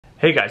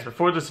Hey guys,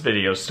 before this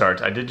video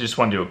starts, I did just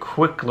want to do a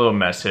quick little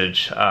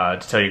message to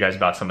tell you guys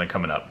about something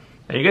coming up.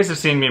 Now, you guys have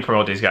seen me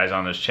promote these guys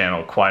on this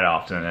channel quite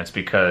often, and it's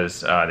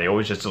because they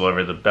always just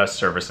deliver the best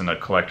service in the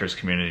collectors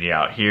community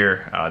out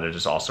here. They're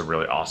just also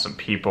really awesome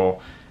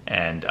people,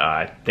 and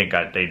I think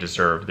they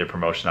deserve the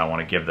promotion I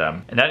want to give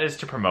them. And that is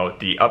to promote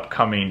the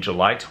upcoming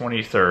July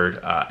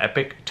 23rd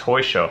Epic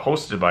Toy Show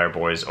hosted by our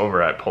boys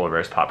over at Polar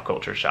Bear's Pop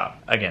Culture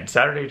Shop. Again,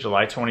 Saturday,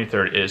 July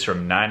 23rd is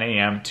from 9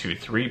 a.m. to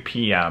 3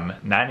 p.m.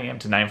 9 a.m.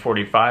 to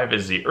 9:45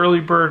 is the early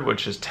bird,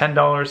 which is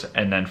 $10,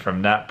 and then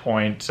from that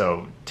point,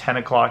 so 10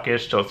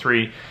 o'clock-ish till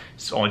 3,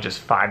 it's only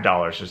just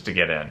 $5 just to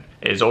get in.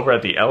 It is over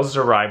at the El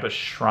Zaraiba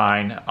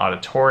Shrine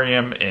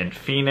Auditorium in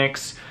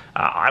Phoenix.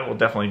 I will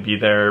definitely be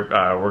there.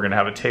 We're gonna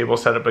have a table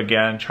set up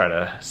again, try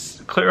to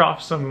clear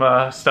off some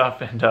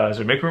stuff, and as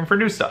we make room for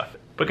new stuff.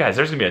 But guys,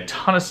 there's gonna be a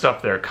ton of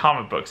stuff there: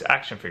 comic books,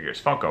 action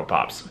figures, Funko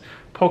Pops,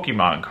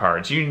 Pokemon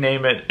cards, you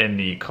name it in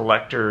the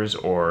collectors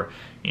or,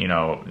 you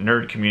know,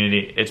 nerd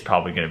community, it's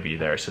probably gonna be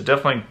there. So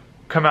definitely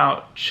come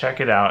out,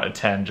 check it out,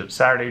 attend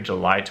Saturday,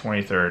 July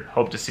 23rd.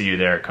 Hope to see you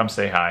there. Come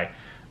say hi,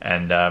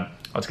 and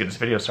let's get this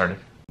video started.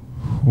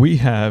 We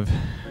have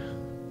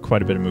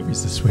quite a bit of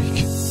movies this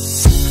week.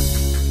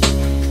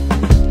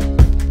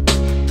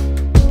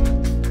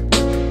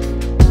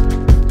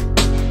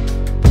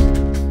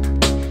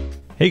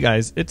 Hey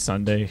guys, it's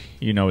Sunday.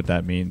 You know what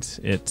that means.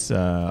 It's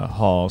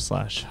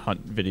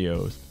haul/hunt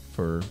video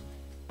for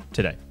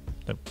today,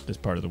 this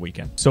part of the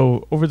weekend.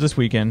 So over this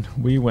weekend,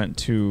 we went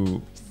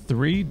to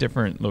 3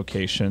 different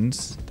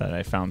locations that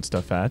I found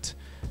stuff at,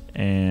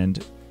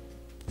 and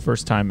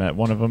first time at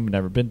one of them,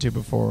 never been to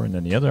before, and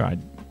then the other I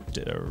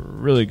did a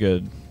really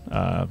good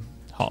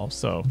haul.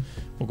 So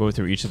we'll go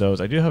through each of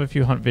those. I do have a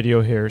few hunt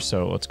video here,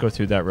 so let's go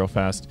through that real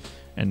fast,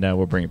 and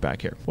we'll bring it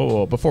back here.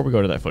 Well, before we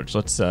go to that footage,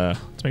 let's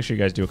make sure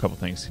you guys do a couple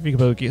things. If you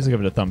could give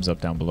it a thumbs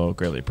up down below,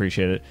 greatly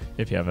appreciate it.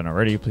 If you haven't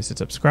already, please hit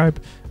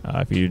subscribe.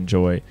 If you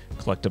enjoy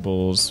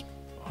collectibles,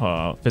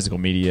 physical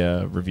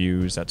media,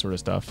 reviews, that sort of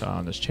stuff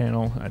on this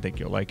channel, I think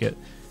you'll like it.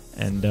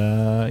 And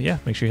yeah,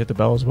 make sure you hit the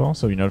bell as well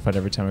so you're notified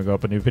every time I go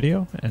up a new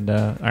video. And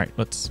all right,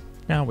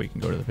 now we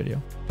can go to the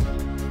video.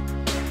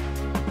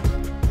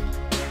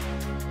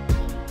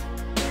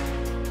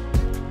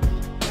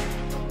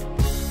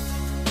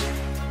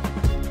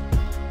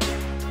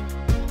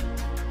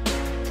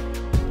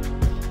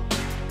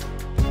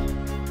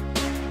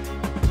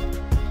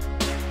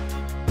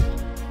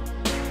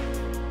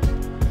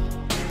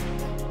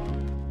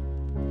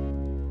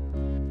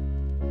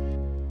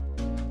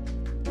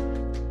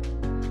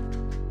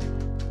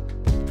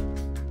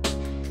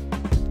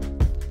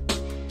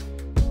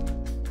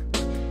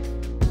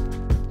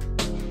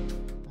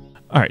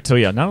 All right, so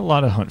yeah, not a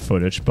lot of hunt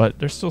footage, but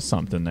there's still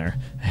something there.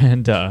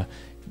 And I'm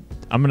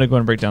going to go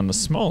and break down the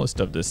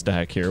smallest of this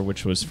stack here,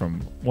 which was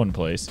from one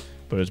place,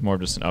 but it's more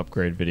of just an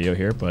upgrade video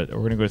here. But we're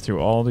going to go through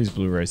all these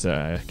Blu-rays that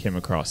I came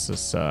across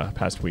this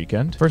past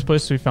weekend. First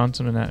place we found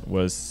something that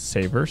was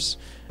Savers,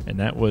 and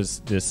that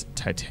was this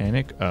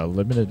Titanic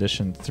limited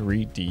edition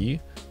 3D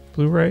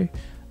Blu-ray.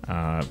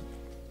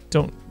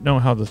 Don't know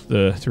how the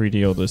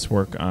 3D will this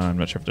work on. I'm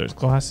not sure if there's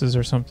glasses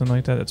or something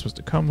like that that's supposed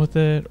to come with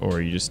it,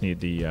 or you just need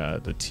the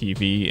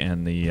TV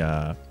and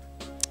the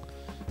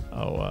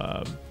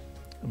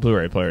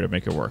Blu-ray player to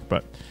make it work.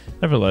 But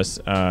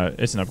nevertheless,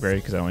 it's an upgrade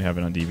because I only have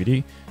it on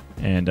DVD,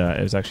 and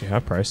it was actually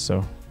half price,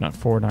 so not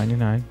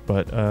 $4.99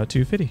 but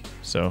 $2.50.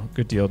 So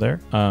good deal there.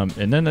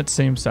 And then that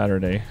same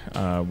Saturday,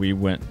 we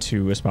went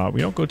to a spot we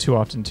don't go too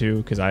often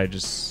to because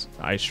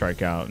I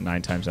strike out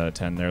 9 times out of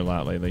 10 there a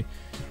lot lately.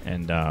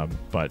 And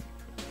but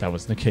that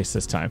wasn't the case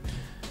this time.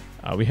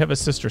 We have a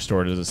sister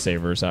store to the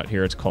Savers out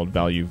here. It's called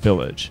Value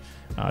Village.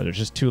 There's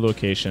just 2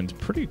 locations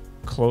pretty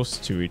close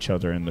to each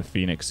other in the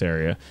Phoenix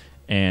area,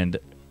 and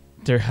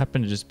there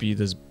happened to just be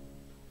this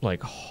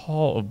like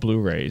haul of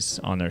Blu-rays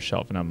on their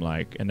shelf, and I'm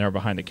like, and they're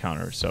behind the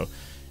counter, so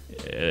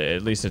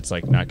at least it's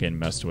like not getting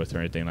messed with or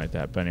anything like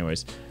that. But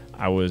anyways,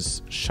 I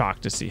was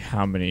shocked to see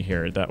how many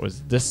here. That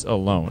was this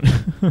alone.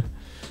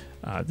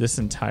 This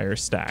entire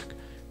stack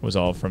was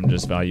all from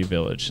just Value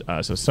Village.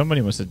 So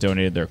somebody must have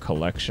donated their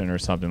collection or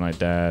something like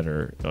that,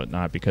 or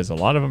not, because a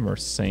lot of them are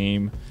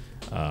same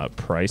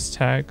price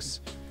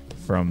tags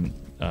from,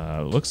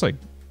 looks like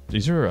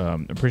these are,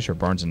 I'm pretty sure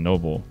Barnes &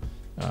 Noble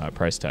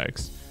price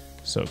tags.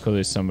 So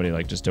clearly somebody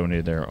like just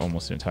donated their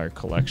almost entire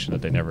collection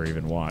that they never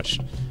even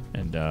watched,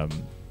 and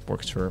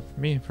works for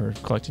me for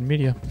collecting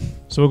media.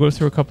 So we'll go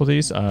through a couple of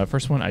these.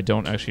 First one I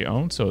don't actually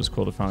own, so it's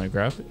cool to finally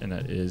grab it, and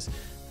that is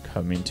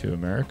Coming to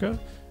America.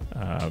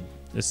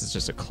 This is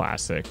just a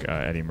classic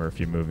Eddie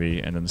Murphy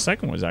movie. And then the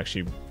second one was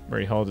actually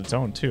very held its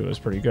own too. It was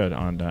pretty good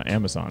on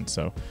Amazon.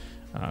 So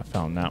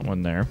found that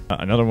one there.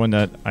 Another one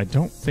that I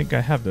don't think I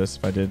have this.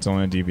 If I did, it's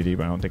only on DVD,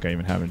 but I don't think I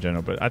even have in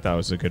general. But I thought it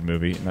was a good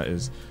movie. And that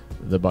is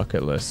The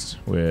Bucket List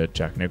with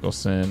Jack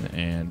Nicholson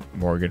and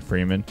Morgan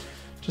Freeman.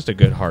 Just a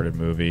good-hearted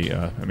movie.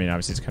 I mean,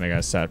 obviously it's kind of got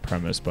a sad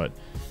premise, but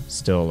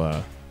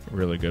still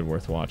really good,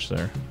 worth watch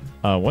there.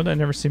 One that I've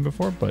never seen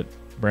before, but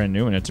brand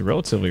new, and it's a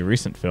relatively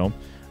recent film.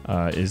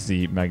 is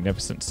the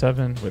Magnificent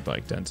Seven with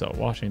like Denzel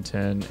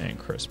Washington and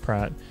Chris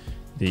Pratt.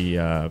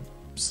 The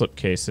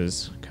slipcase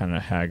is kind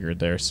of haggard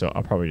there, so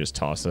I'll probably just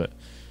toss it.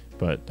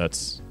 But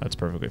that's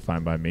perfectly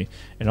fine by me.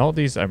 And all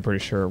these, I'm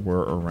pretty sure,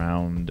 were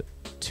around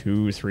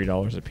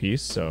 $2-3 a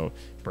piece, so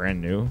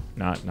brand new.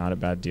 Not a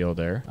bad deal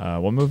there.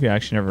 One movie I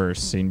actually never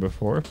seen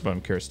before, but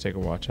I'm curious to take a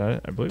watch at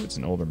it. I believe it's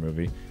an older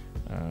movie.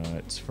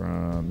 It's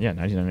from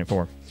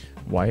 1994.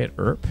 Wyatt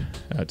Earp.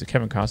 It's a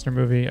Kevin Costner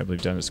movie. I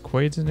believe Dennis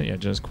Quaid's in it. Yeah,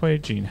 Dennis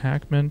Quaid, Gene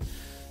Hackman.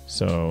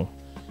 So,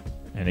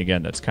 and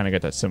again, that's kind of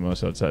got that similar.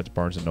 So it's that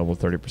Barnes & Noble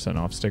 30%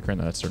 off sticker,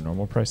 and that's their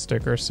normal price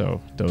sticker.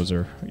 So those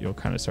are, you'll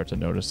kind of start to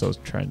notice those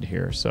trend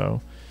here.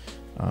 So,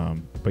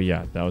 but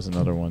yeah, that was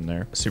another one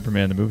there.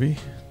 Superman the movie.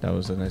 That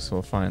was a nice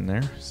little find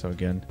there. So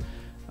again,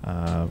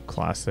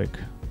 classic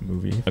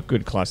movie. A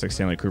good classic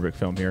Stanley Kubrick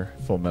film here.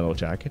 Full Metal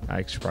Jacket.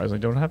 I surprisingly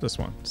don't have this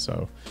one.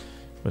 So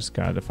just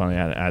got to finally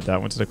add that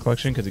one to the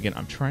collection, because again,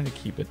 I'm trying to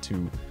keep it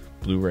to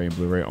Blu-ray and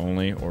Blu-ray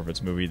only, or if it's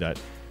a movie that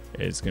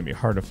is going to be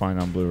hard to find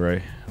on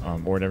Blu-ray,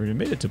 or never even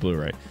made it to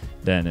Blu-ray,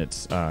 then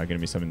it's going to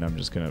be something that I'm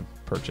just going to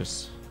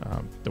purchase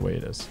the way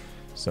it is.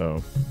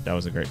 So that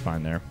was a great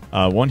find there.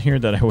 One here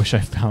that I wish I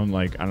found,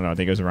 like, I don't know, I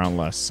think it was around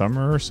last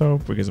summer or so,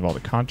 because of all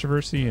the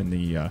controversy and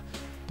the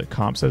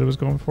comps that it was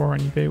going for on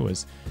eBay,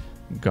 was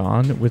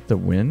Gone with the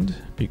Wind,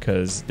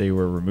 because they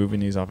were removing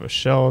these off of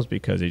shelves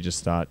because they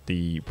just thought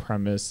the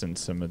premise and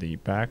some of the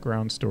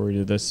background story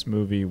to this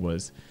movie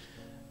was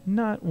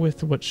not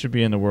with what should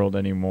be in the world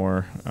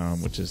anymore,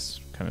 which is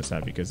kind of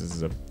sad, because this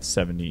is a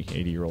 70,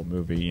 80-year-old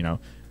movie. You know,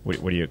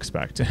 what do you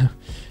expect?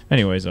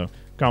 Anyways,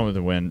 Gone with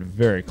the Wind,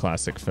 very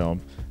classic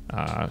film.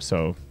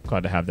 So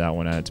glad to have that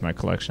one added to my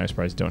collection. I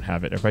surprised I don't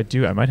have it. If I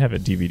do, I might have a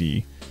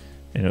DVD,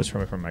 and it was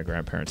from my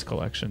grandparents'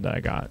 collection that I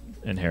got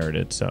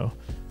inherited. So,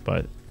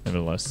 but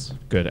nevertheless,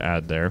 good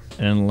add there.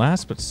 And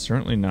last but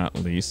certainly not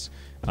least,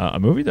 a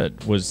movie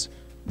that was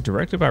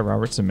directed by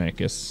Robert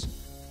Zemeckis.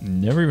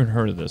 Never even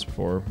heard of this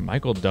before.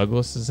 Michael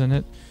Douglas is in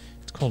it.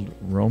 It's called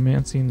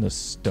Romancing the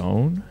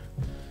Stone.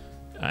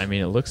 I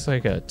mean, it looks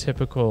like a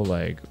typical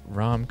like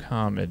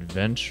rom-com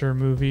adventure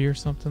movie or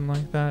something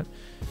like that.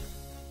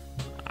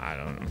 I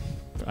don't know.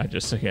 I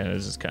just, again,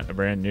 this is kind of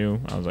brand new.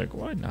 I was like,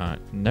 why not?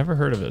 Never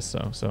heard of this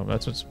though. So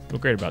that's what's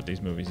great about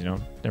these movies, you know.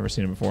 Never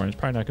seen it before, and it's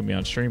probably not going to be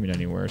on streaming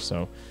anywhere.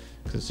 So,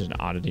 because it's just an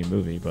oddity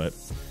movie, but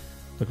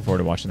looking forward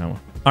to watching that one.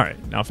 All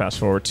right, now fast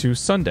forward to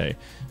Sunday.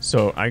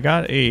 So I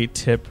got a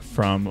tip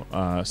from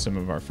some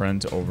of our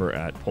friends over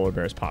at Polar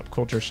Bears Pop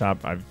Culture Shop.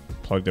 I've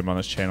plugged them on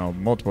this channel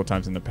multiple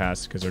times in the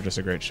past because they're just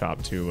a great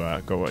shop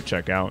to go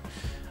check out.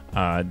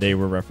 They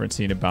were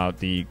referencing about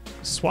the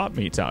swap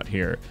meets out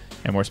here,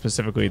 and more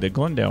specifically the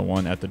Glendale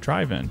one at the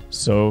drive-in.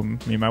 So me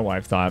and my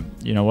wife thought,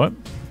 you know what,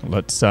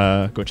 let's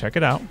go check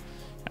it out.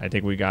 I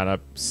think we got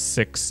up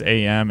 6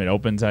 a.m. It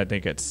opens, I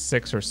think, at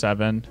 6 or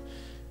 7.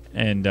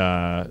 And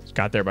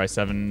got there by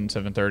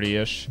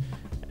 7:30ish,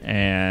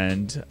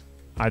 and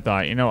I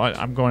thought, you know what,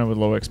 I'm going in with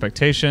low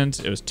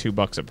expectations. It was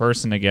 $2 a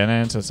person to get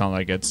in, so it's not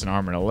like it's an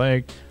arm and a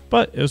leg,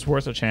 but it was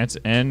worth a chance,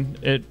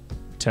 and it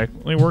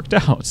technically worked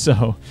out.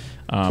 So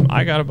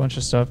I got a bunch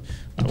of stuff.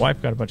 My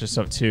wife got a bunch of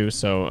stuff too.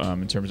 So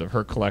in terms of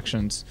her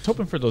collections, I was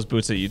hoping for those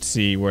boots that you'd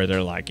see where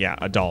they're like, yeah,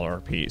 $1 a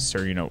piece,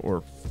 or, you know,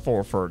 or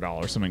 4 for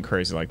 $1, something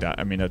crazy like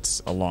that. I mean,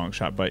 that's a long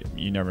shot, but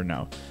you never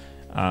know.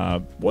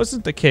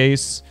 Wasn't the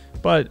case,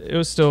 but it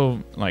was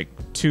still like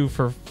 2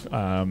 for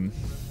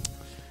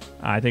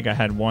I think I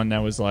had one that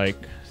was like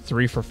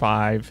 3 for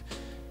 $5,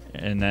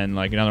 and then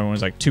like another one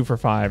was like 2 for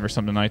 $5 or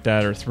something like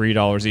that, or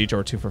 $3 each,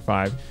 or 2 for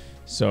 $5.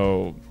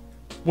 So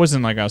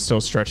wasn't like I was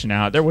still stretching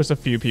out. There was a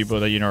few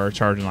people that, you know, are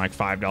charging like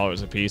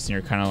 $5 a piece, and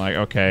you're kind of like,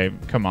 okay,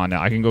 come on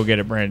now, I can go get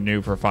it brand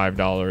new for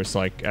 $5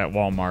 like at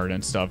Walmart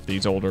and stuff,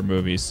 these older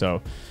movies.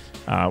 So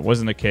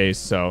wasn't the case.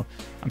 So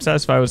I'm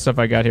satisfied with stuff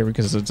I got here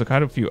because it's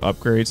kind of a few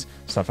upgrades,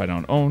 stuff I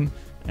don't own.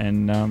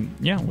 And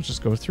yeah, we'll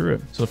just go through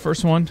it. So the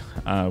first one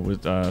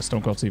with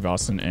Stone Cold Steve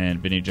Austin and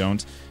Vinnie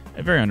Jones.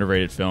 A very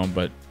underrated film,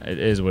 but it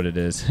is what it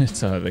is.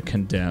 It's The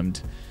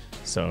Condemned.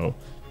 So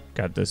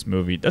got this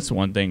movie. That's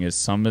one thing, is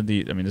some of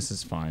the, I mean, this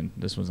is fine.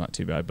 This one's not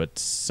too bad, but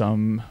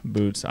some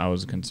boots I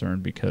was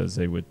concerned because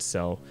they would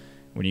sell,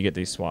 when you get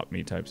these swap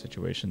meet type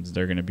situations,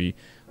 they're going to be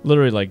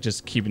literally like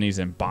just keeping these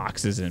in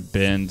boxes and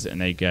bins, and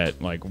they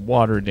get like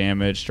water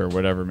damaged or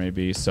whatever it may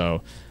be.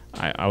 So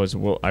I was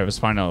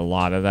finding a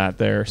lot of that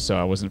there, so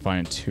I wasn't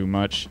finding too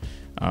much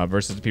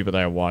versus the people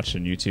that I watched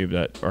on YouTube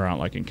that are out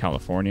like in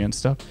California and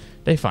stuff.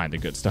 They find the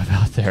good stuff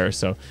out there.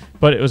 So,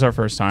 but it was our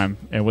first time.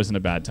 It wasn't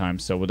a bad time,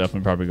 so we'll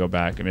definitely probably go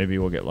back, and maybe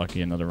we'll get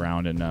lucky another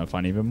round and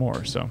find even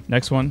more. So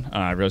next one,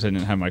 I realized I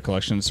didn't have my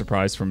collection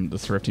surprise from the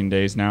thrifting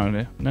days now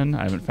and then.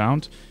 I haven't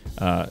found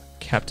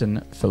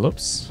Captain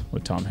Phillips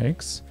with Tom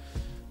Hanks.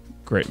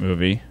 Great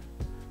movie.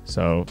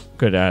 So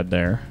good ad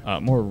there.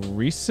 More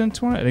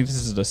recent one, I think this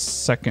is the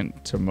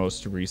second to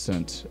most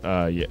recent.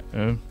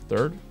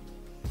 Third,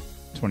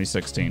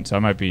 2016. So I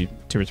might be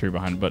 2 or 3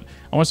 behind, but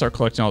I want to start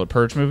collecting all the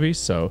Purge movies.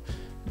 So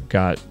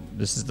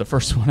this is the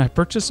first one I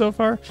purchased so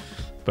far.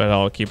 but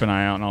I'll keep an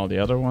eye out on all the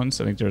other ones.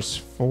 I think there's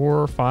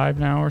 4 or 5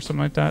 now or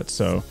something like that.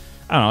 So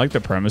I don't know, I like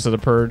the premise of The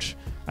Purge.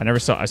 I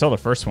saw the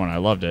first one. I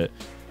loved it.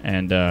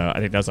 And I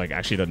think that's like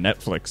actually the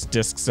Netflix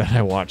discs that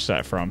I watched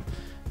that from.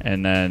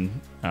 And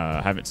then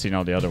I haven't seen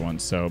all the other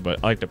ones. So, but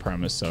I like the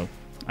premise. So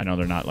I know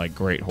they're not like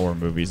great horror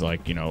movies,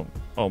 like, you know,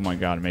 oh my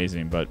God,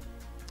 amazing. But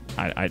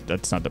I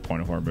that's not the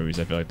point of horror movies.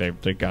 I feel like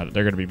they're going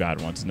to be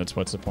bad ones, and that's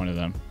what's the point of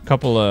them. A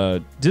couple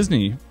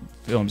Disney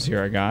films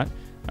here I got.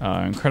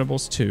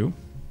 Incredibles 2.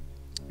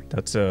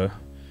 That's a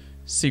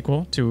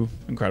sequel to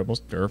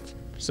Incredibles.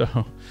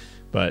 So,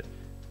 but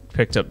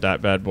picked up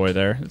that bad boy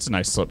there. It's a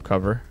nice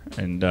slipcover,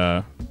 and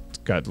it's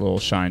got a little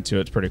shine to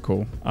it. It's pretty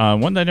cool.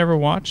 One that I never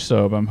watched,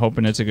 so I'm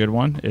hoping it's a good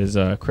one, is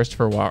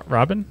Christopher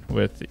Robin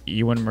with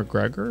Ewan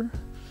McGregor.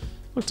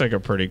 Looks like a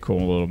pretty cool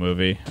little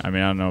movie. I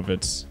mean, I don't know if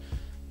it's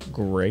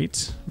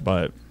great,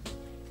 but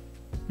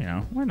you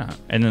know, why not?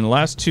 And then the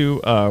last two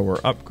were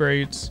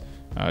upgrades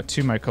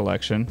to my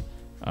collection.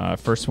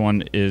 First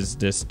one is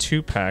this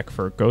 2-pack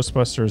for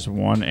Ghostbusters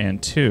 1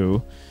 and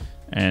 2,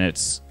 and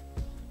it's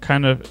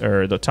kind of,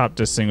 or the top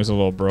disc thing was a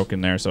little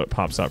broken there, so it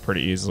pops out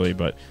pretty easily,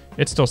 but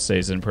it still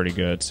stays in pretty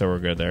good, so we're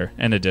good there.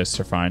 And the discs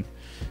are fine.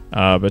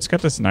 But it's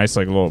got this nice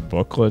like little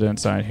booklet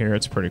inside here.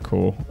 It's pretty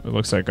cool. It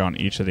looks like on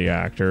each of the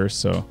actors,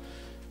 so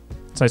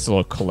it's a nice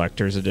little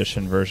collector's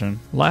edition version.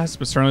 Last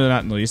but certainly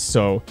not least,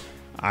 so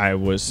I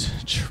was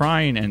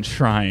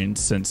trying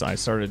since I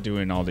started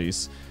doing all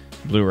these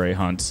Blu-ray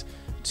hunts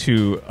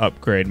to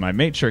upgrade my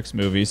Matrix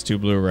movies to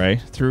Blu-ray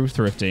through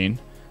thrifting,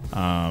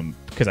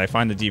 because I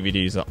find the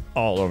DVDs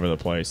all over the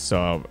place,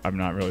 so I'm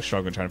not really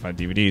struggling trying to find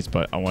DVDs,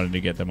 but I wanted to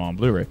get them on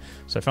Blu-ray.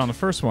 So I found the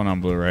first one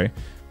on Blu-ray,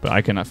 but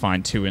I cannot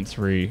find 2 and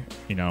 3,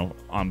 you know,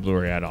 on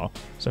Blu-ray at all.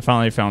 So I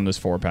finally found this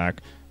 4-pack.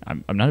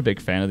 I'm not a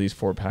big fan of these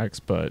 4-packs,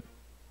 but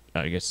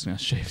I guess it's gonna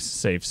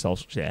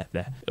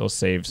it'll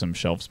save some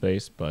shelf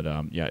space. But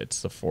yeah,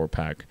 it's the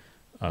 4-pack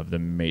of the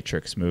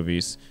Matrix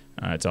movies.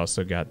 It's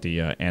also got the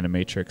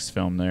Animatrix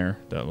film there,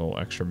 that little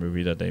extra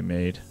movie that they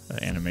made,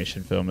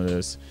 animation film it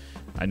is.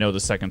 I know the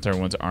second, third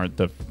ones aren't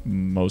the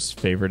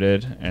most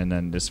favorited, and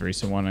then this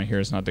recent one I hear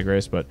is not the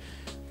greatest, but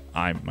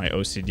my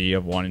OCD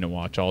of wanting to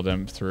watch all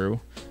them through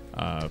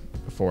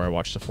before I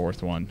watch the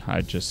 4th one,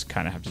 I just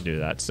kind of have to do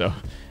that. So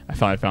I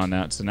finally found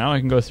that. So now I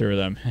can go through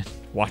them and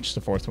watch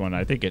the 4th one.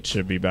 I think it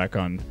should be back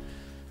on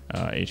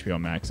HBO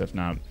Max. If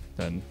not,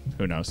 then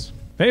who knows.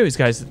 But anyways,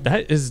 guys,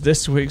 that is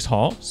this week's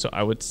haul. So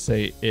I would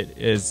say it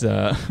is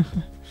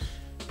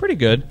pretty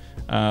good.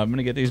 I'm going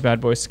to get these bad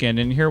boys scanned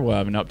in here. We'll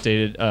have an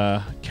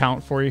updated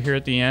count for you here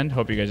at the end.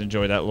 Hope you guys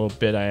enjoy that little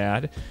bit I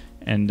add.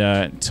 And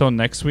until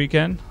next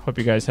weekend, hope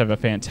you guys have a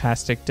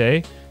fantastic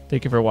day.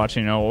 Thank you for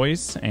watching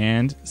always,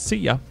 and see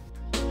ya.